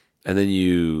 And then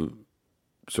you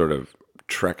sort of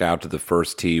trek out to the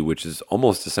first tee, which is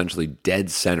almost essentially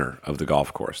dead center of the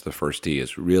golf course. The first tee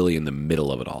is really in the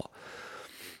middle of it all.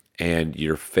 And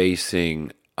you're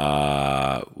facing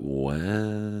west.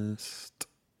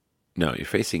 No, you're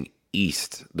facing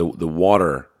east. The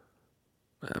water.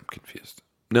 I'm confused.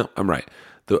 No, I'm right.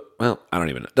 I don't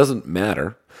even know. It doesn't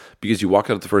matter because you walk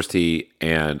out at the first tee,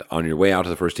 and on your way out to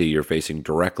the first tee, you're facing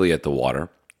directly at the water.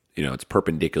 It's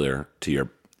perpendicular to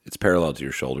it's parallel to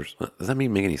your shoulders. Does that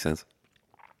make any sense?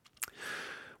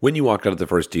 When you walk out at the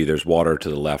first tee, there's water to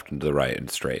the left and to the right and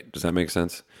straight. Does that make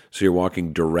sense? So you're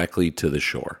walking directly to the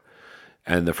shore.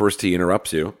 And the first tee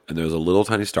interrupts you, and there's a little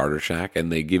tiny starter shack,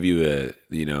 and they give you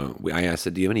I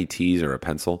asked, do you have any tees or a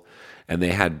pencil? And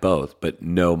they had both, but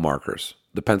no markers.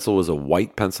 The pencil was a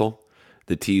white pencil.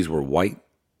 The tees were white.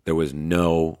 There was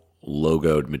no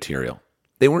logoed material.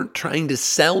 They weren't trying to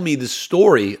sell me the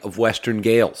story of Western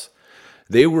Gales.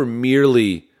 They were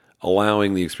merely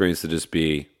allowing the experience to just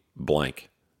be blank.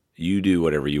 You do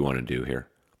whatever you want to do here.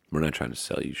 We're not trying to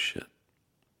sell you shit.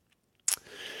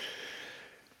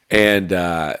 And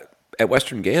at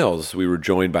Western Gales, we were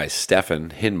joined by Stefan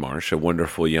Hinmarsh, a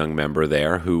wonderful young member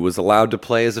there who was allowed to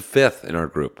play as a fifth in our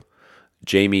group.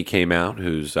 Jamie came out,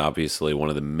 who's obviously one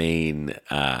of the main,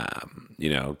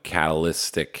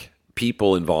 catalytic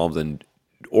people involved in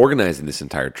organizing this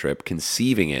entire trip,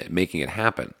 conceiving it, making it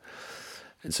happen.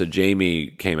 And so Jamie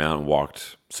came out and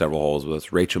walked several holes with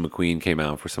us. Rachel McQueen came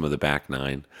out for some of the back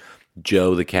nine.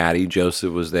 Joe, the caddy,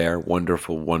 Joseph was there.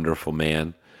 Wonderful, wonderful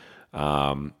man.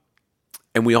 And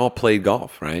we all played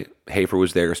golf, right? Hafer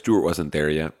was there. Stewart wasn't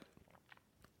there yet.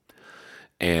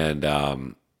 And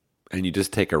you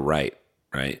just take a right?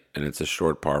 And it's a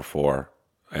short par 4.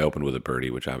 I opened with a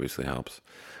birdie, which obviously helps.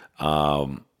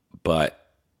 But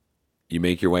you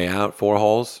make your way out 4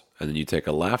 holes, and then you take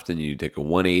a left, and you take a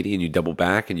 180, and you double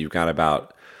back, and you've got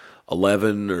about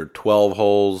 11 or 12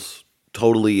 holes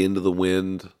totally into the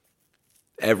wind.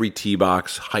 Every tee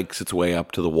box hikes its way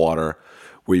up to the water,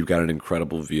 where you've got an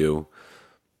incredible view.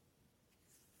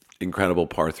 Incredible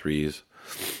par 3s.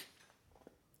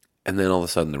 And then all of a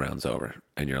sudden the round's over,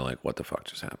 and you're like, what the fuck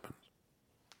just happened?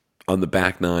 On the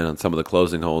back nine, on some of the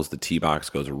closing holes, the tee box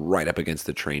goes right up against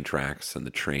the train tracks, and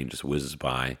the train just whizzes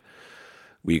by.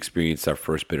 We experienced our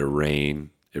first bit of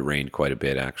rain. It rained quite a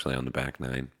bit, actually, on the back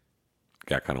nine.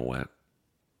 Got kind of wet.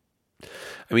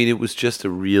 I mean, it was just a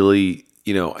really,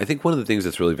 I think one of the things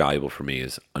that's really valuable for me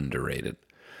is underrated.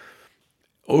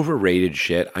 Overrated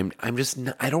shit,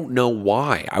 I don't know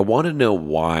why. I want to know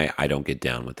why I don't get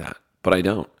down with that, but I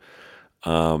don't.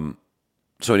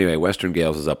 So anyway, Western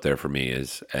Gales is up there for me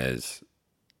as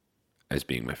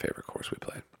being my favorite course we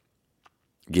played,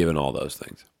 given all those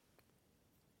things.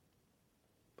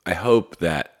 I hope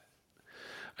that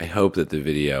the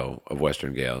video of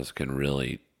Western Gales can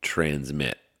really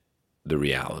transmit the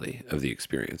reality of the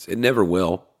experience. It never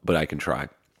will, but I can try.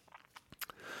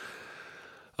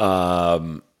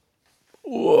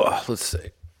 Let's see.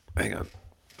 Hang on.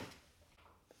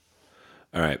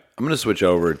 All right. I'm going to switch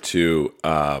over to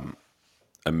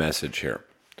a message here.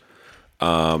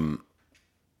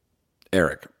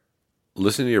 Erik,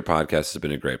 listening to your podcast has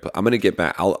been a great. I'm going to get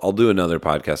back. I'll do another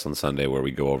podcast on Sunday where we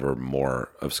go over more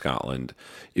of Scotland.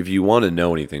 If you want to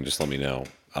know anything, just let me know.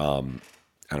 I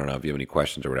don't know if you have any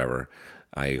questions or whatever.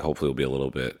 I hopefully will be a little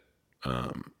bit.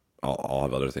 I'll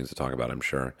have other things to talk about, I'm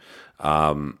sure.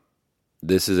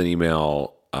 This is an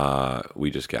email we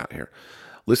just got here.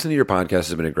 Listening to your podcast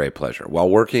has been a great pleasure. While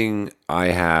working, I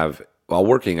have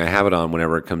it on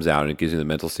whenever it comes out, and it gives me the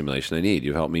mental stimulation I need.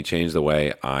 You've helped me change the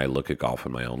way I look at golf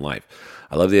in my own life.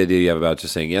 I love the idea you have about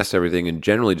just saying yes to everything and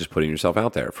generally just putting yourself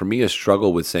out there. For me, I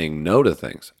struggle with saying no to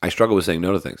things.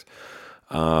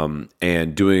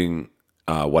 And doing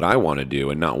what I want to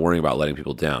do and not worrying about letting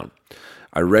people down.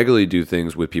 I regularly do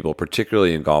things with people,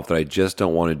 particularly in golf, that I just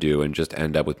don't want to do and just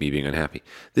end up with me being unhappy.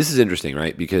 This is interesting,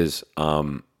 right? Because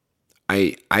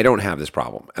I don't have this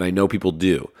problem, and I know people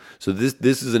do. So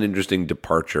this is an interesting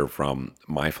departure from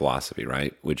my philosophy,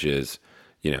 right? Which is,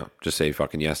 just say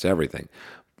fucking yes to everything.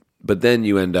 But then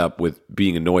you end up with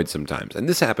being annoyed sometimes. And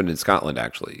this happened in Scotland,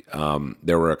 actually.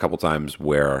 There were a couple times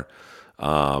where,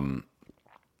 how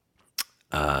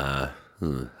do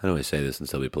I say this and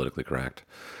still be politically correct?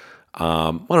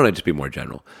 Why don't I just be more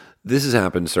general? This has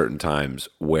happened certain times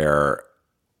where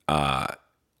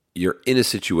you're in a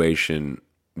situation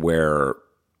where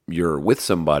you're with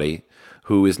somebody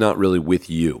who is not really with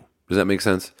you. Does that make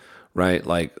sense? Right?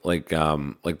 Like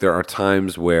there are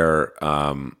times where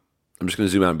I'm just going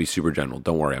to zoom out and be super general.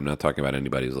 Don't worry, I'm not talking about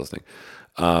anybody who's listening.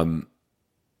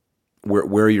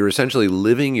 Where you're essentially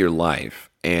living your life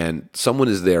and someone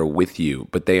is there with you,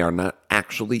 but they are not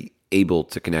actually able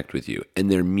to connect with you, and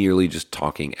they're merely just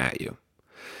talking at you.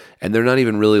 And they're not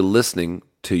even really listening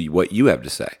to what you have to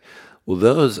say. Well,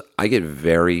 those, I get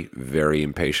very, very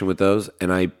impatient with those,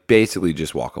 and I basically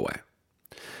just walk away.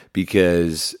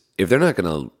 Because if they're not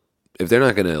going to if they're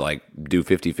not going to like do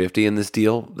 50-50 in this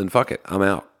deal, then fuck it. I'm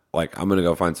out. Like, I'm going to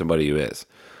go find somebody who is.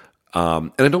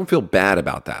 And I don't feel bad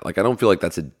about that. Like, I don't feel like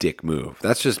that's a dick move.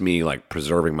 That's just me like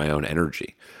preserving my own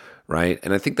energy. Right.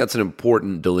 And I think that's an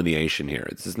important delineation here.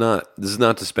 This is not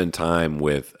to spend time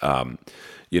with,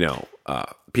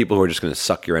 people who are just going to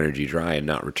suck your energy dry and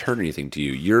not return anything to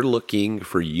you. You're looking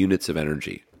for units of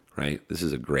energy, right? This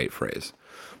is a great phrase.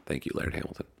 Thank you, Laird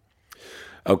Hamilton.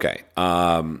 Okay.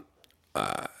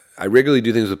 I regularly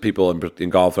do things with people in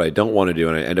golf that I don't want to do,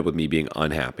 and I end up with me being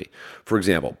unhappy. For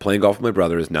example, playing golf with my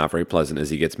brother is not very pleasant as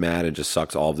he gets mad and just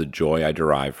sucks all of the joy I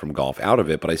derive from golf out of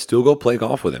it, but I still go play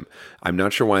golf with him. I'm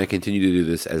not sure why I continue to do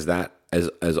this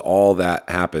as all that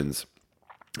happens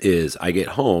is I get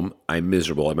home, I'm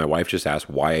miserable, and my wife just asks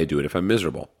why I do it if I'm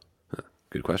miserable.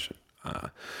 Good question.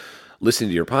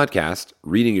 Listening to your podcast,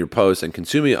 reading your posts, and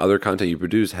consuming other content you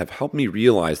produce have helped me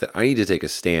realize that I need to take a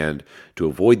stand to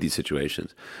avoid these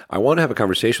situations. I want to have a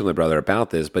conversation with my brother about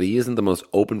this, but he isn't the most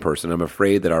open person. I'm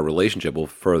afraid that our relationship will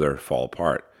further fall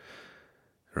apart.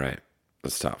 Right.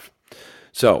 That's tough.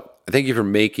 So, thank you for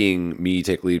making me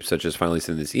take leaps such as finally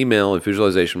sending this email. If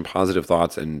visualization, positive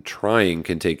thoughts, and trying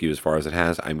can take you as far as it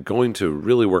has, I'm going to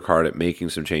really work hard at making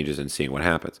some changes and seeing what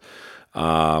happens.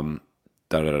 Okay.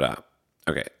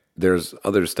 There's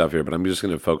other stuff here, but I'm just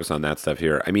going to focus on that stuff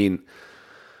here. I mean,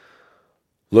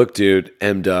 look, dude,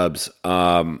 M-dubs,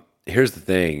 here's the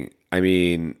thing. I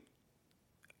mean,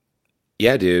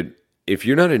 yeah, dude, if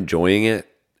you're not enjoying it,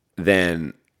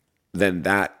 then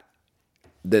that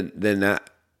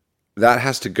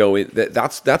has to go in.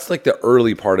 That's like the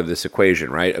early part of this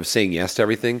equation, right? Of saying yes to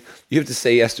everything. You have to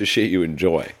say yes to shit you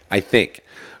enjoy, I think,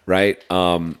 right?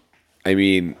 I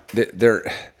mean,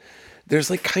 there's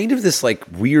like kind of this like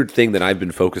weird thing that I've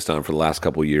been focused on for the last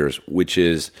couple of years, which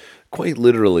is quite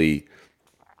literally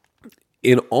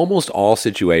in almost all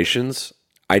situations,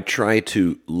 I try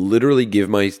to literally give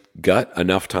my gut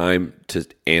enough time to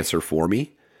answer for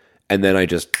me, and then I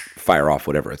just fire off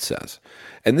whatever it says.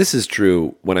 And this is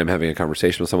true when I'm having a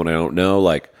conversation with someone I don't know.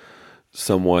 Like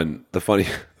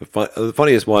the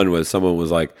funniest one was someone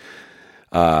was like,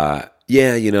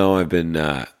 yeah, you know, I've been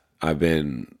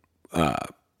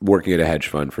working at a hedge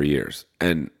fund for years.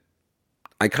 And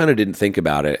I kind of didn't think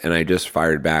about it, and I just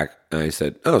fired back, and I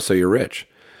said, oh, so you're rich.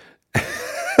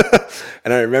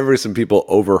 And I remember some people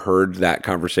overheard that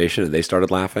conversation, and they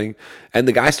started laughing. And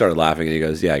the guy started laughing, and he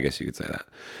goes, yeah, I guess you could say that.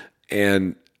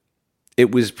 And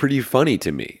it was pretty funny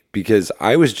to me, because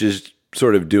I was just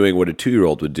sort of doing what a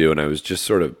 2-year-old would do, and I was just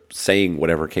sort of saying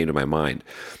whatever came to my mind.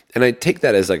 And I take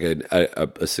that as like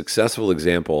a successful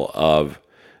example of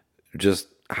just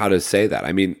how to say that.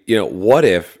 I mean, you know, what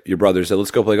if your brother said,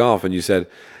 let's go play golf, and you said,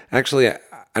 actually, I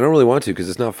don't really want to because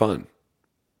it's not fun.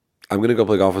 I'm going to go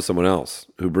play golf with someone else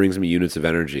who brings me units of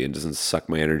energy and doesn't suck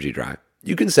my energy dry.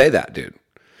 You can say that, dude.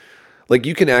 Like,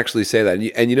 you can actually say that.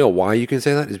 And you know why you can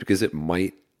say that is because it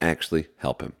might actually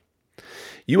help him.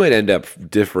 You might end up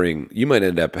differing. You might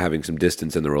end up having some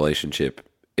distance in the relationship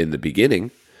in the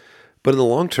beginning, but in the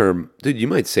long term, dude, you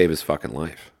might save his fucking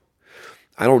life.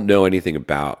 I don't know anything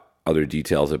about other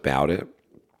details about it.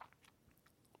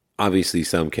 Obviously,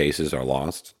 some cases are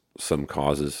lost. Some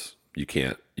causes you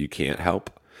can't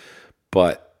help.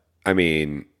 But I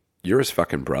mean, you're his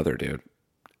fucking brother, dude.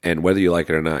 And whether you like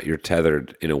it or not, you're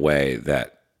tethered in a way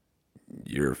that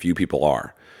few people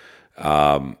are.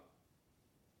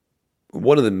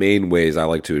 One of the main ways I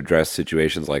like to address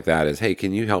situations like that is, hey,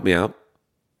 can you help me out?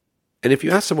 And if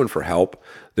you ask someone for help,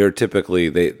 they're typically,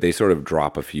 they sort of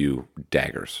drop a few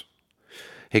daggers.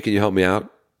 Hey, can you help me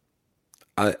out?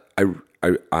 I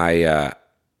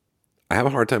have a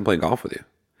hard time playing golf with you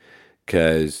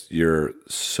because you're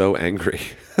so angry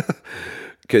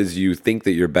because you think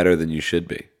that you're better than you should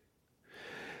be.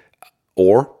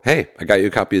 Or, hey, I got you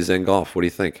a copy of Zen Golf. What do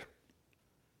you think?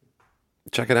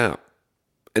 Check it out.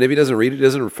 And if he doesn't read it, he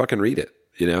doesn't fucking read it.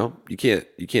 You know, you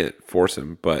can't force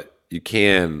him, but you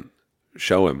can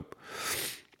show him.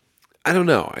 I don't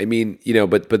know. I mean, you know,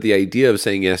 but the idea of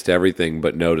saying yes to everything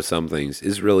but no to some things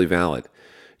is really valid.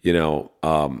 You know,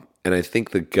 and I think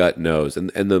the gut knows,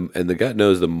 and the gut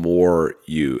knows the more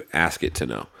you ask it to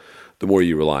know, the more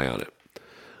you rely on it.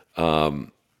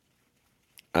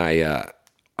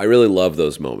 I really love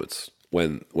those moments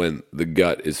when the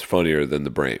gut is funnier than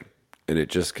the brain, and it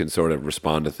just can sort of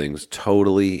respond to things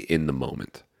totally in the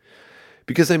moment.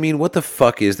 Because I mean, what the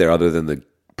fuck is there other than the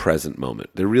present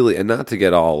moment? They're really, and not to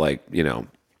get all like, you know,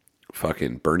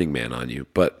 fucking Burning Man on you,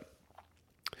 but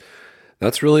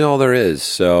that's really all there is.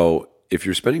 So if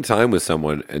you're spending time with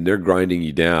someone and they're grinding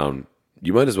you down,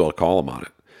 you might as well call them on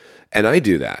it. And I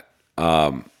do that.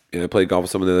 I played golf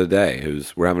with someone the other day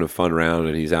we're having a fun round,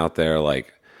 and he's out there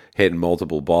like hitting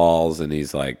multiple balls, and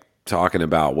he's like talking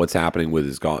about what's happening with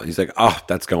his golf. He's like, "Oh,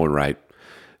 that's going right,"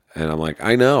 and I'm like,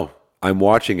 "I know, I'm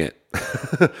watching it."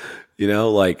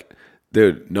 Like,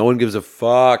 dude, no one gives a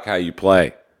fuck how you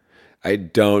play. I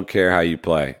don't care how you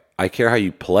play. I care how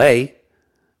you play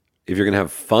if you're gonna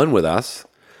have fun with us.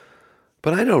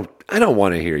 But I don't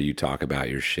want to hear you talk about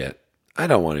your shit. I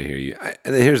don't want to hear you.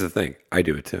 And here's the thing: I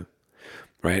do it too.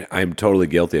 Right? I'm totally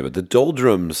guilty of it. The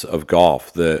doldrums of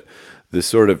golf, the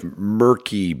sort of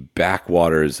murky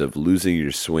backwaters of losing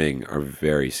your swing are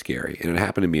very scary. And it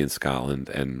happened to me in Scotland,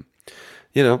 and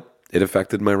it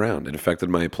affected my round. It affected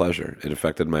my pleasure. It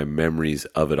affected my memories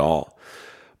of it all.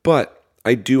 But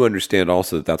I do understand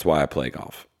also that that's why I play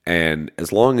golf. And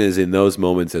as long as in those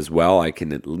moments as well, I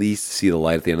can at least see the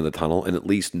light at the end of the tunnel, and at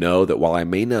least know that while I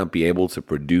may not be able to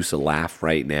produce a laugh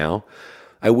right now,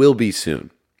 I will be soon.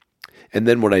 And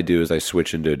then what I do is I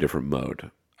switch into a different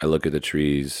mode. I look at the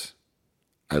trees.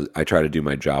 I try to do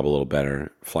my job a little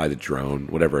better, fly the drone,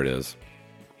 whatever it is.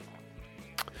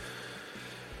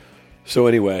 So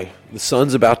anyway, the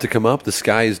sun's about to come up. The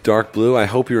sky is dark blue. I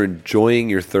hope you're enjoying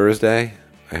your Thursday.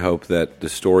 I hope that the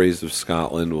stories of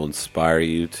Scotland will inspire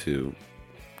you to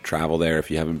travel there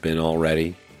if you haven't been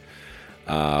already.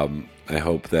 I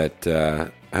hope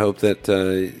that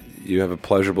you have a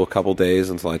pleasurable couple days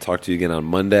until I talk to you again on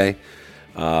Monday.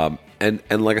 And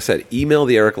like I said, email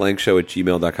the Erik Lang Show at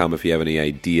gmail.com if you have any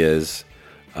ideas,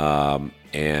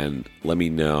 and let me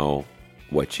know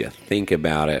what you think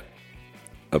about it,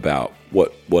 about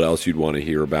what else you'd want to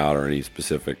hear about, or any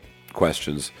specific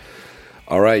questions.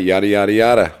 All right, yada, yada,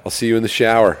 yada. I'll see you in the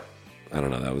shower. I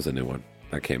don't know. That was a new one.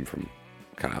 That came from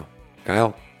Kyle.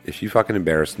 Kyle, if you fucking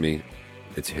embarrassed me,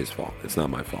 it's his fault. It's not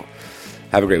my fault.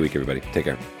 Have a great week, everybody. Take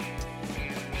care.